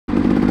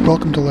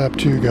Welcome to lap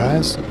 2,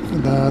 guys.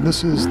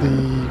 This is the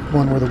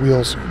one where the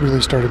wheels really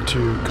started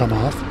to come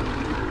off.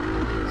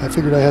 I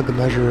figured I had the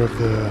measure of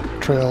the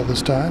trail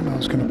this time. I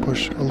was going to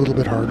push a little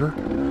bit harder,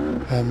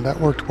 and that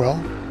worked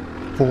well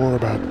for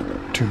about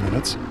 2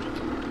 minutes.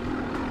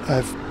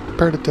 I've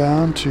pared it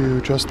down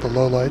to just the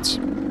low lights,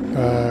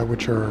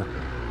 which are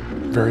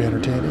very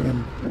entertaining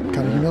and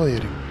kind of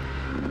humiliating.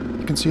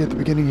 You can see at the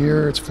beginning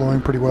here it's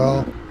flowing pretty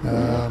well.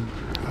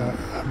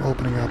 I'm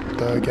opening up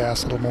the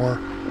gas a little more,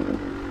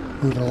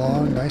 moving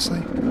along nicely,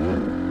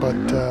 but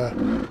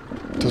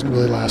it doesn't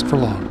really last for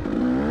long.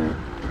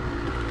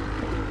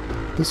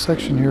 This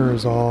section here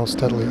is all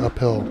steadily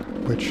uphill,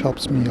 which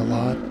helps me a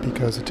lot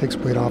because it takes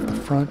weight off the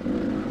front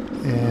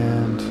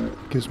and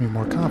gives me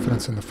more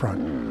confidence in the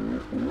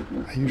front.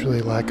 I usually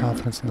lack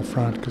confidence in the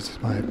front because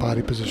my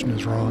body position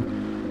is wrong,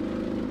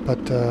 but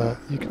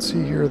you can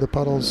see here the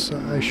puddles.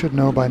 I should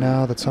know by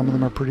now that some of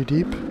them are pretty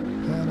deep,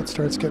 and it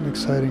starts getting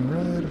exciting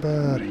right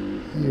about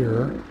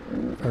here,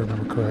 if I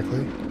remember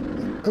correctly.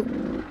 Oh,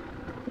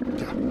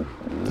 yeah,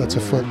 that's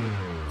a foot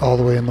all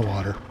the way in the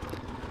water.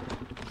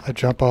 I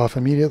jump off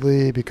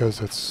immediately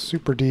because it's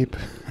super deep.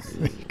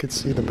 You can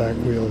see the back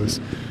wheel is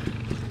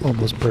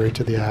almost buried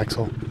to the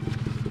axle.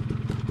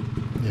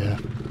 Yeah,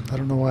 I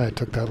don't know why I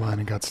took that line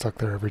and got stuck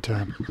there every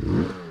time.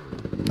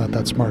 Not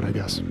that smart, I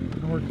guess.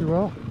 Didn't work too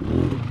well.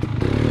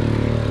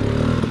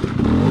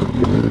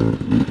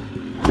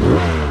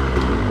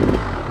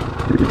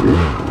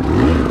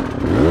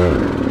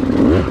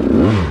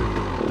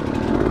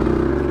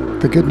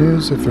 The good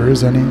news, if there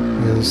is any,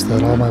 is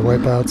that all my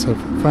wipeouts have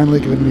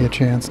finally given me a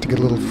chance to get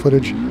a little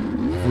footage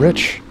of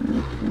Rich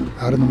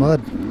out in the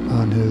mud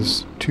on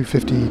his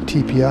 250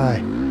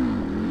 TPI.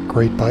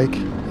 Great bike.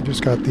 He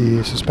just got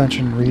the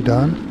suspension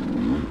redone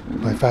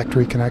by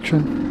Factory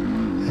Connection,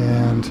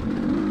 and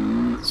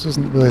this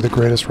isn't really the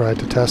greatest ride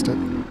to test it,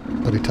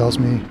 but he tells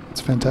me it's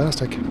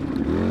fantastic.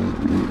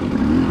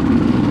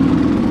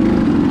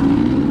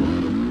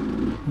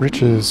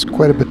 Rich is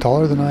quite a bit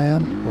taller than I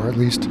am, or at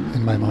least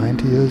in my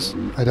mind he is.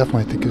 I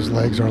definitely think his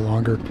legs are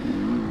longer,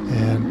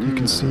 and you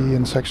can see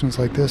in sections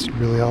like this it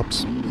really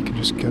helps. You can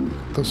just get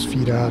those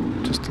feet out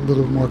just a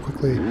little more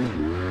quickly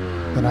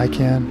than I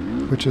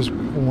can, which is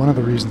one of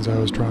the reasons I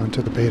was drawn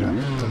to the Beta,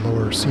 the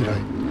lower seat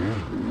height.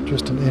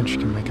 Just an inch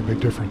can make a big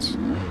difference.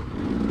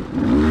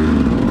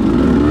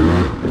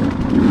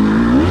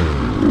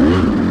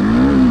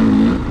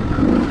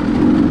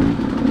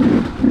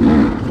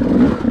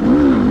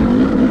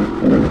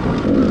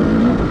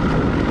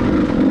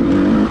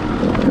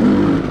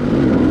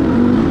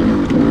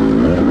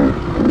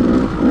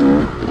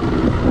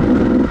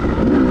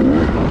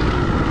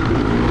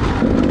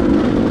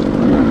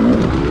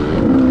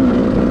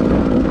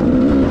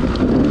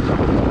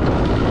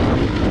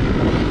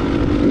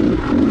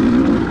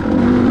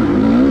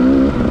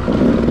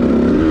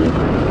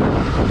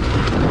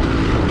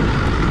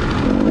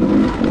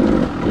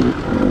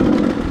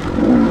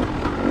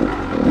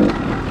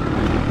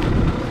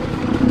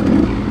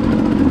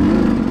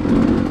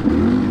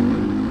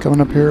 Coming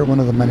up here, one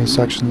of the many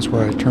sections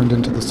where I turned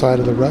into the side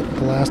of the rut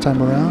the last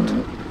time around,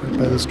 right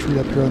by this tree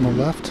up here on the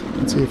left.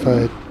 Let's see if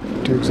I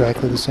do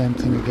exactly the same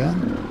thing again.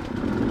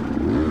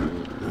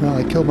 Well,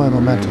 I killed my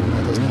momentum,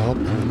 that doesn't help,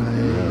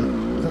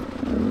 and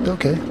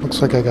okay,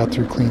 looks like I got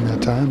through clean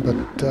that time, but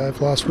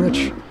I've lost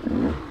Rich.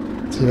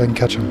 Let's see if I can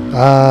catch him.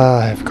 Ah,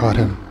 I've caught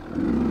him,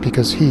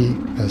 because he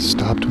has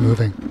stopped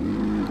moving.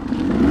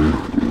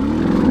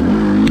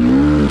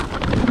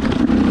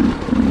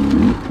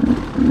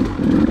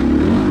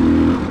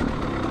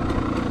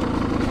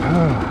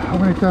 How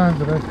many times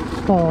did I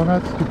fall on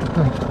that stupid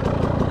thing?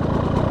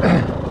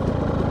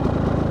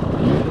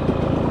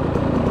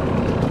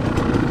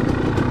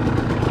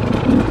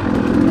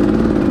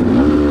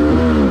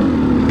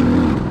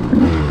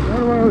 Why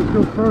do I always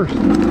go first?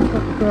 What's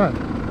up with that?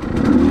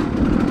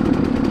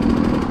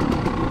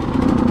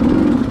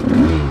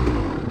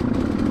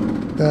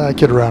 I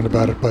kid around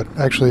about it, but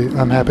actually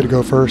I'm happy to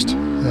go first.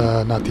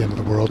 Not the end of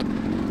the world.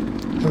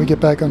 Then we get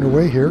back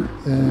underway here,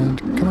 and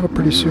coming up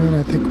pretty soon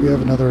I think we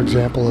have another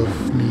example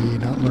of me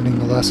not learning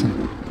the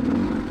lesson.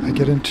 I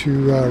get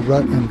into a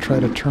rut and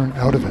try to turn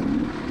out of it,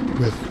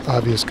 with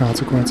obvious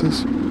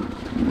consequences,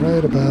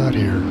 right about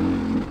here.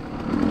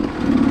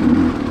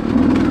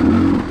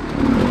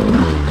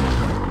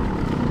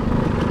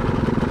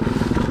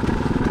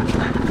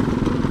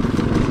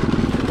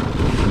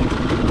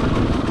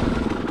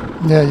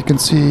 Yeah, you can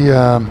see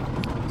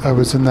I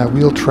was in that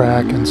wheel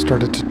track and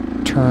started to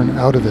turn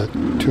out of it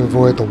to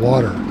avoid the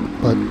water,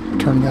 but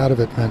turning out of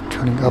it meant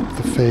turning up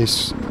the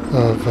face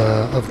of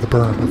the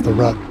berm, of the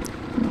rut,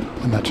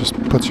 and that just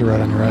puts you right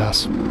on your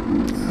ass.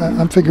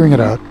 I'm figuring it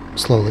out,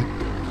 slowly.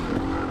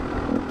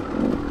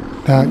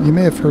 Now, you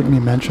may have heard me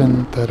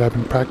mention that I've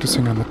been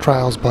practicing on the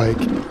trials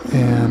bike,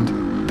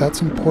 and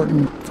that's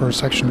important for a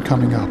section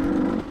coming up,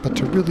 but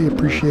to really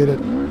appreciate it,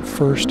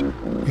 first,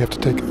 we have to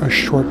take a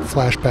short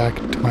flashback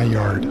to my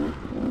yard.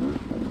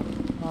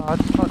 Oh,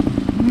 that's fucking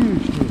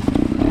huge, dude.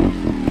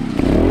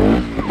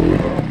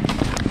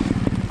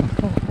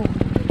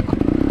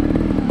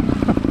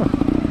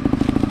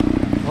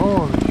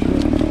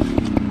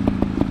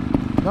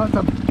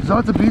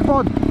 That's a big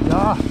one.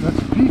 Yeah, that's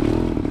big.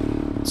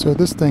 So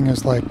this thing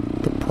is like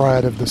the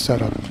pride of the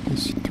setup.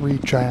 These 3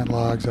 giant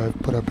logs I've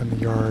put up in the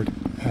yard,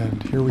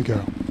 and here we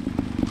go.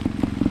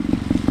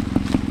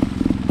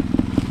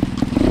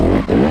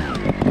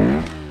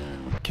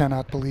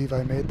 Cannot believe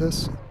I made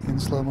this in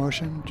slow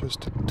motion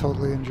just to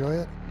totally enjoy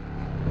it.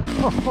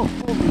 Oh,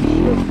 holy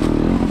shit.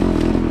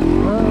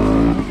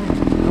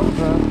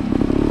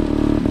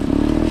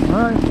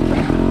 Alright.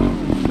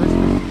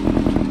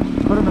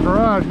 Put it in the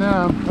garage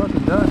now. I'm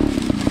fucking done.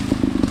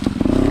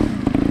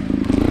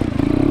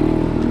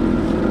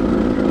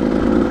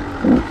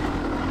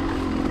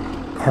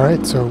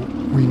 Alright, so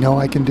we know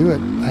I can do it.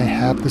 I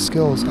have the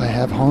skills. I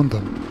have honed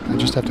them. I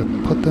just have to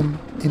put them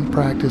in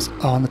practice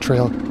on the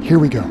trail. Here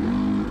we go.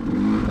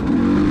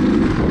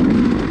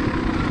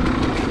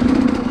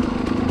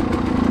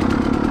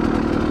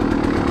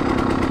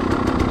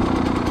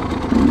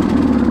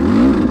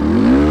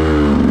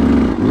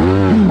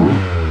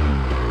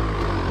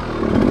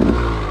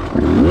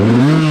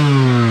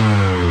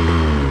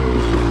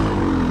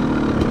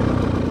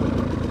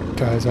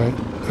 Guys, I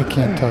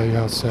can't tell you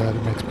how sad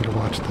it makes me to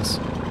watch this.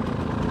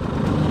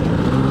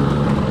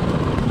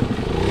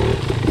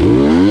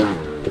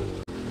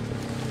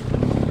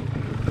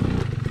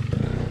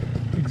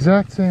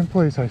 Exact same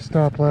place I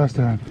stopped last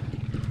time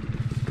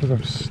because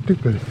I'm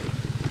stupid.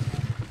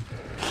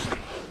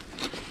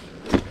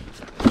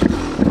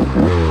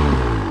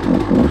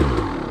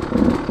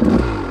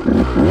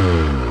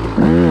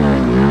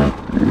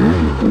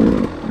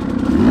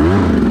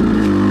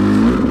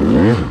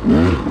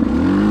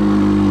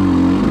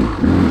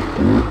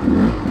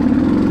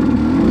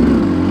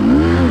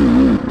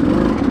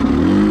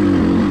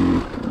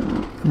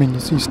 I mean, you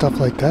see stuff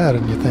like that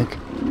and you think,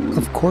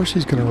 of course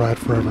he's going to ride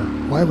forever.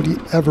 Why would he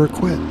ever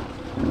quit?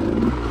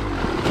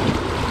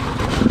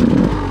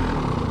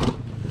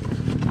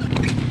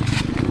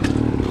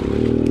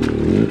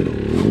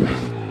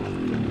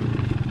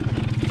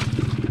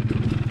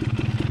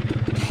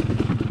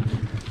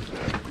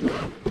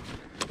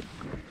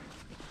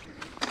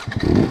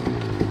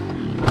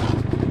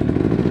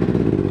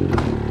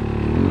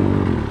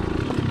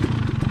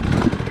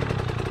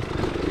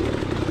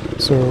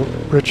 So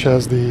Rich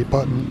has the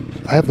button.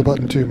 I have the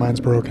button too, mine's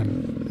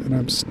broken. And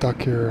I'm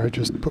stuck here. I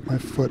just put my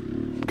foot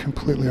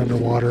completely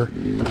underwater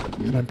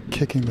and I'm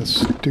kicking this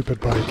stupid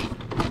bike,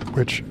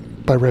 which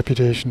by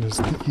reputation is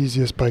the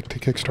easiest bike to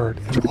kickstart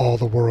in all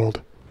the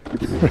world.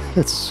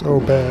 It's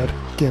so bad.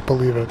 Can't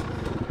believe it.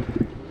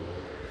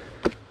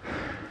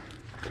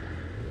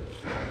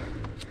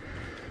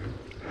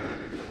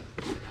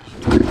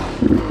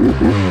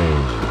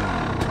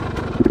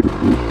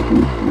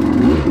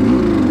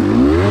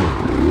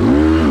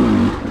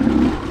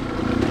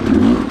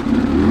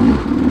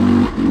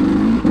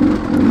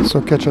 So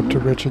catch up to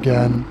Rich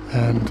again,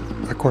 and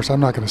of course I'm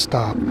not going to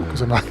stop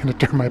because I'm not going to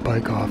turn my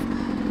bike off,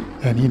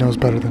 and he knows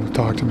better than to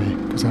talk to me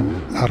because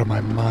I'm out of my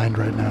mind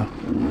right now.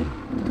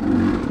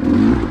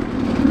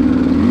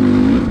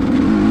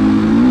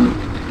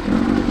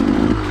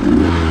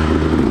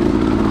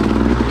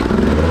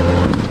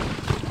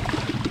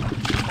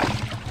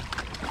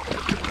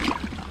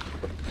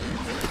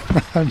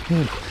 I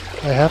mean,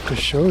 I have to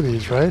show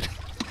these, right?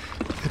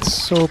 It's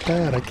so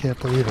bad, I can't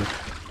believe it.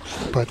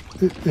 But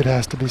it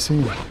has to be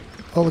seen.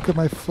 Oh, look at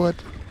my foot.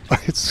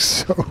 It's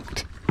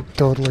soaked.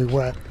 Totally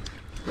wet.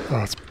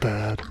 Oh, it's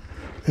bad.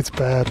 It's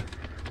bad.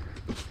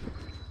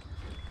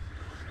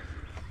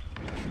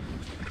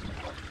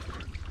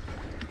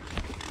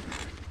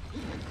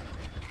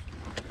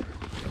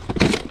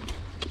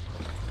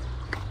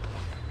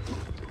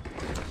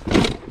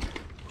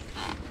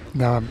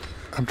 Now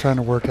I'm trying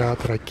to work out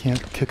that I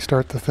can't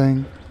kickstart the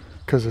thing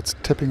because it's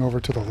tipping over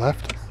to the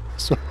left.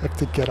 So I have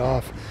to get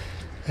off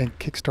and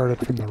kickstart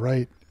it from the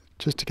right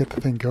just to get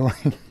the thing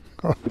going.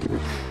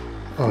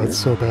 Oh, it's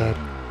so bad.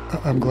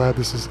 I'm glad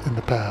this is in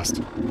the past.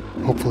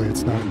 Hopefully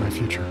it's not in my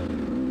future.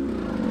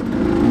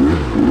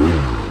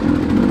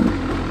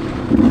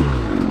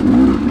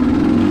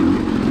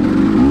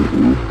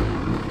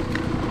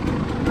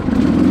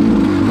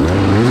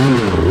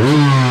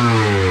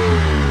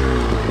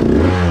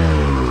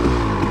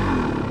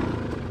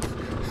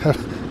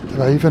 Have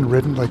I even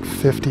ridden like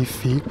 50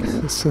 feet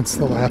since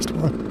the last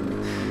one?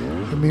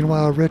 And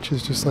meanwhile, Rich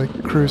is just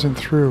like cruising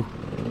through.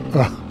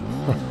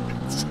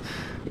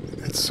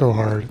 It's so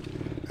hard.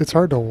 It's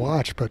hard to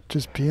watch, but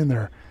just being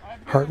there.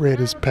 Heart rate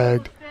is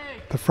pegged.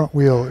 The front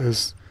wheel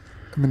is,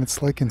 I mean,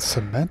 it's like in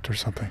cement or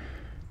something.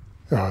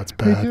 Oh, it's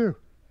bad. Me too.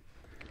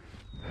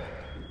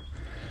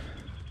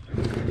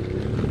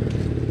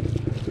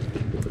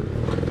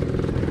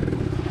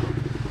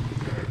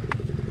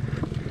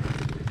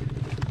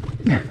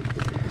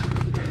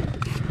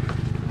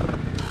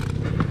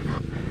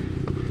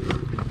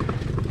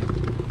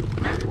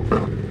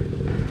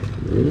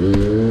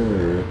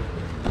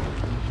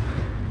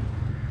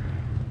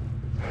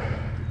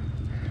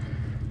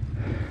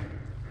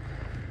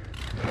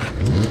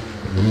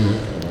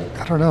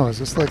 I don't know, is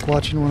this like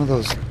watching one of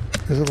those,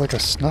 is it like a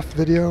snuff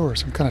video or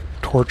some kind of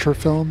torture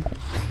film?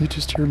 You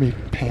just hear me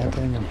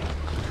panting and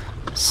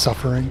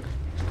Suffering.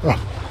 Oh,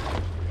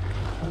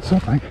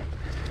 Something.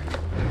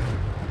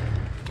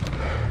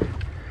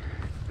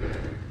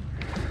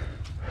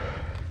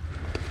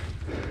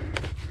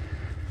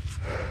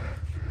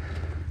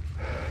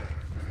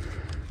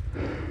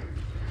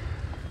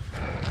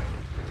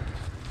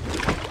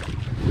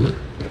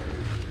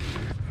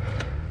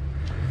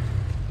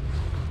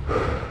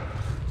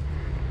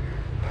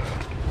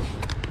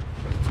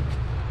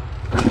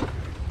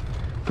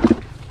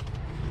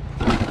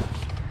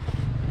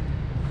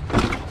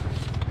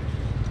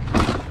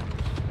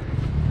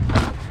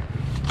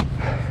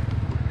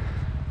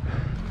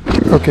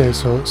 Okay,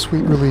 so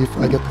sweet relief,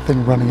 I get the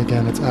thing running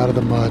again, it's out of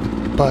the mud,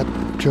 but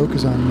joke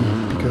is on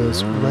me,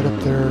 because right up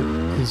there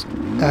is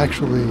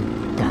actually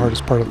the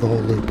hardest part of the whole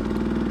loop,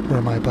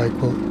 where my bike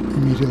will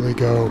immediately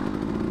go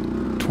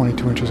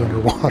 22 inches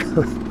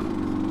underwater.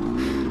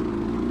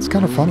 It's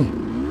kind of funny,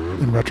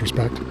 in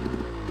retrospect.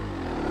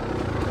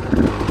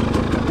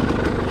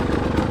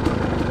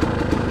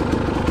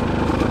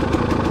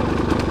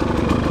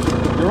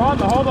 You're on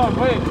the, hold on,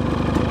 wait.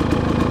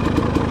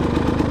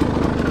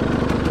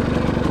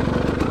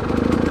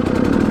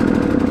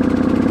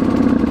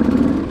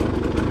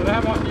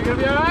 You gonna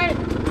be alright?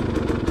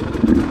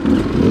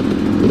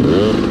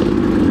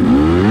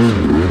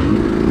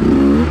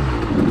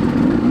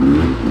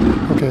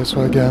 Okay,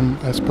 so again,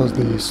 I suppose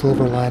the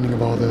silver lining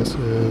of all this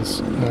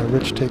is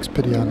Rich takes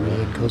pity on me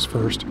and goes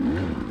first.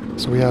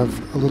 So we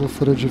have a little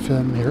footage of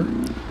him here,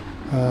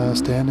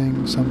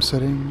 standing, some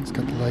sitting, he's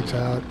got the legs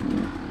out,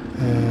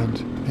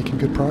 and making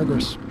good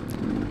progress.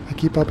 I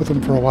keep up with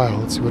him for a while,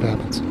 let's see what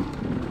happens.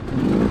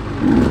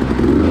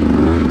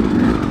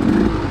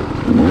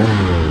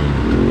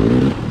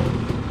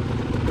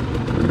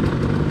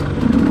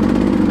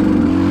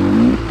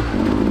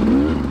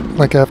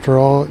 Like after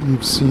all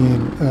you've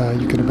seen,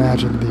 you can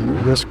imagine the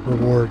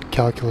risk-reward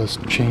calculus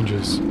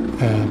changes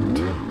and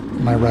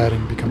my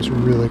riding becomes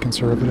really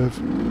conservative.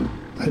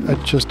 I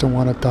just don't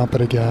want to dump it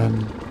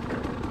again.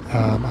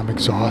 I'm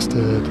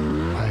exhausted.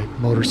 My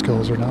motor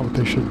skills are not what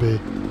they should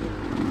be.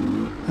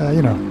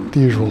 You know,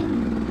 the usual.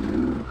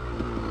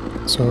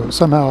 So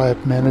somehow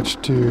I've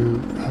managed to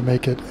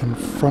make it in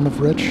front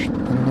of Rich. I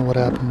don't know what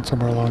happened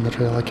somewhere along the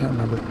trail, I can't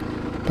remember.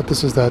 But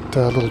this is that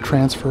little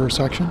transfer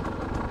section.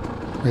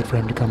 Wait for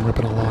him to come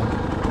ripping along.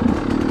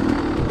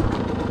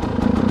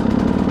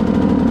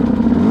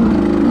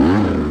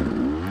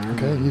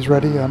 Okay, he's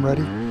ready, I'm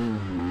ready.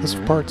 This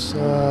part's,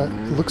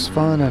 it looks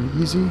fun and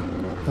easy.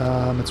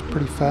 It's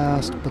pretty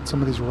fast, but some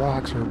of these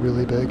rocks are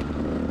really big.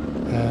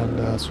 And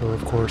so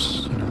of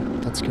course, you know,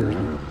 that scares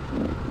me.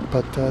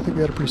 But I think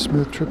we had a pretty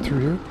smooth trip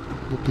through here.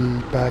 We'll be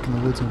back in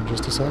the woods in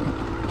just a second.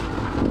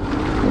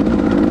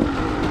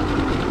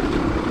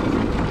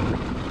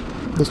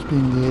 This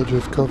being the age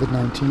of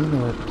COVID-19,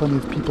 there were plenty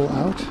of people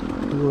out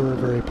who were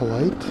very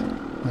polite,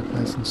 went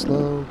nice and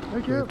slow,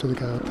 waved to the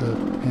guy with the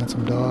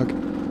handsome dog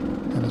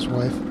and his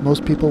wife.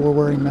 Most people were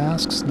wearing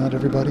masks, not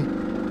everybody.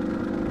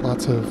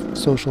 Lots of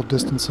social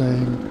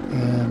distancing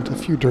and a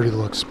few dirty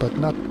looks, but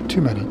not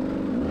too many.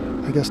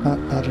 I guess not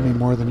any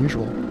more than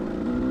usual.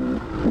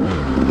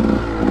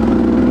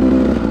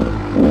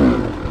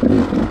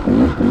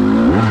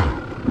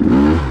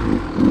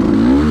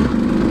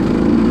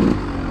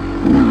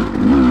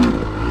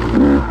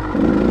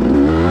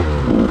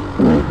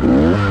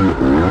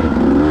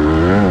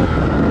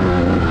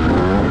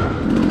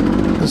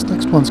 This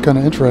next one's kind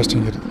of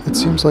interesting. It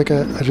seems like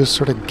I just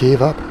sort of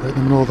gave up right in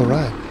the middle of the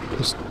ride.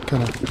 Just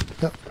kind of,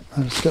 yep,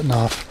 I'm just getting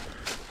off.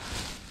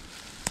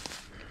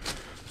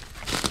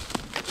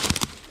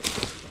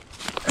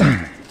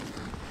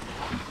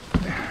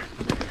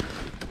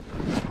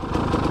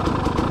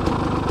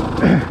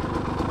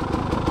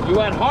 You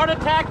had heart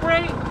attack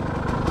rate?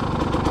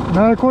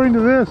 Not according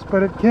to this,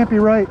 but it can't be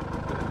right.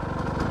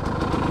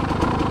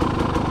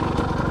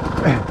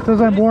 It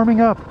says I'm warming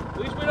up.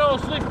 At least we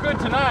don't sleep good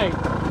tonight.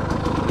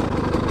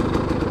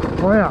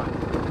 Oh yeah.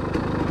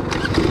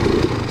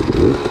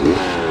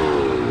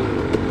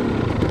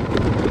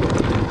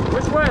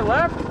 Which way,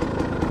 left?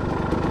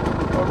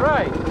 Or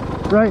right?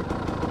 Right.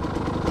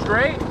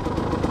 Straight?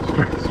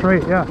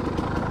 Straight, yeah.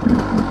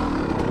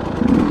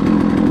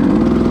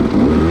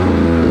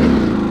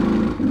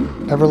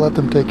 Never let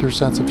them take your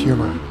sense of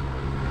humor.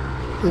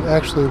 It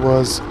actually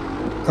was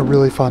a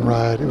really fun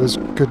ride. It was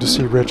good to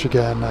see Rich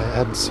again. I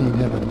hadn't seen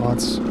him in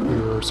months.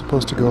 We were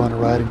supposed to go on a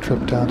riding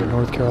trip down to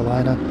North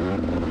Carolina.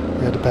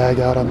 We had to bag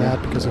out on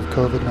that because of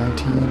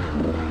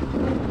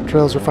COVID-19.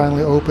 Trails are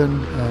finally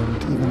open,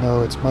 and even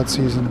though it's mud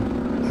season,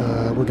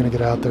 we're going to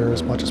get out there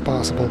as much as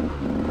possible.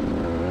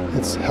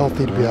 It's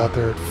healthy to be out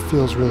there. It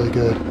feels really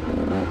good,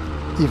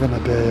 even a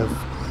day of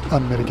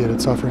unmitigated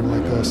suffering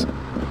like this.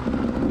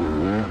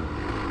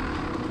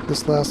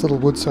 This last little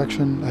wood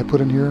section I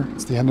put in here,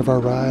 it's the end of our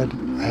ride.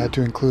 I had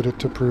to include it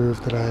to prove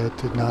that I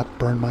did not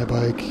burn my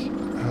bike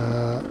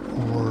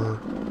or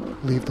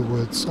leave the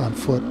woods on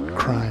foot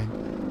crying.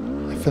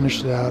 I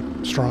finished it out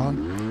strong.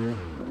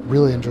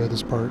 Really enjoyed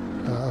this part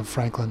of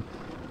Franklin.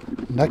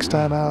 Next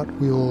time out,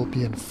 we will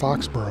be in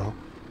Foxborough,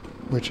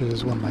 which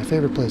is one of my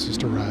favorite places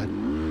to ride.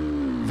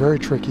 very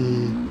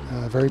tricky,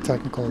 very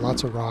technical,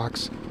 lots of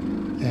rocks,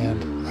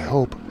 and I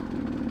hope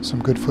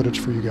some good footage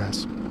for you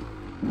guys.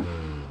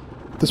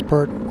 This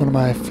part, one of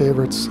my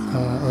favorites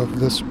of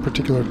this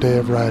particular day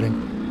of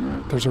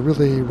riding. There's a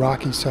really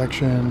rocky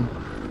section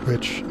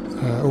which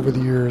over the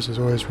years has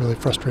always really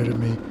frustrated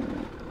me.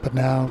 But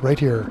now, right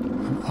here,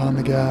 I'm on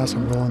the gas,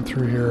 I'm rolling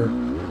through here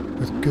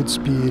with good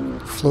speed,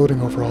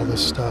 floating over all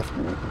this stuff,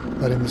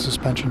 letting the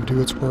suspension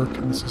do its work,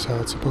 and this is how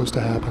it's supposed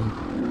to happen.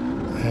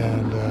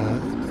 And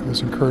it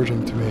was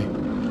encouraging to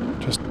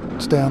me. Just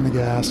stay on the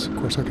gas. Of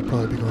course, I could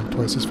probably be going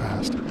twice as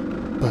fast,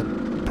 but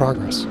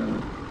progress.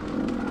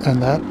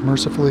 And that,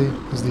 mercifully,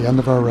 is the end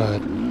of our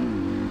ride.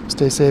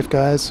 Stay safe,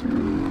 guys.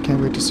 Can't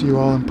wait to see you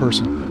all in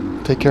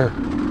person. Take care.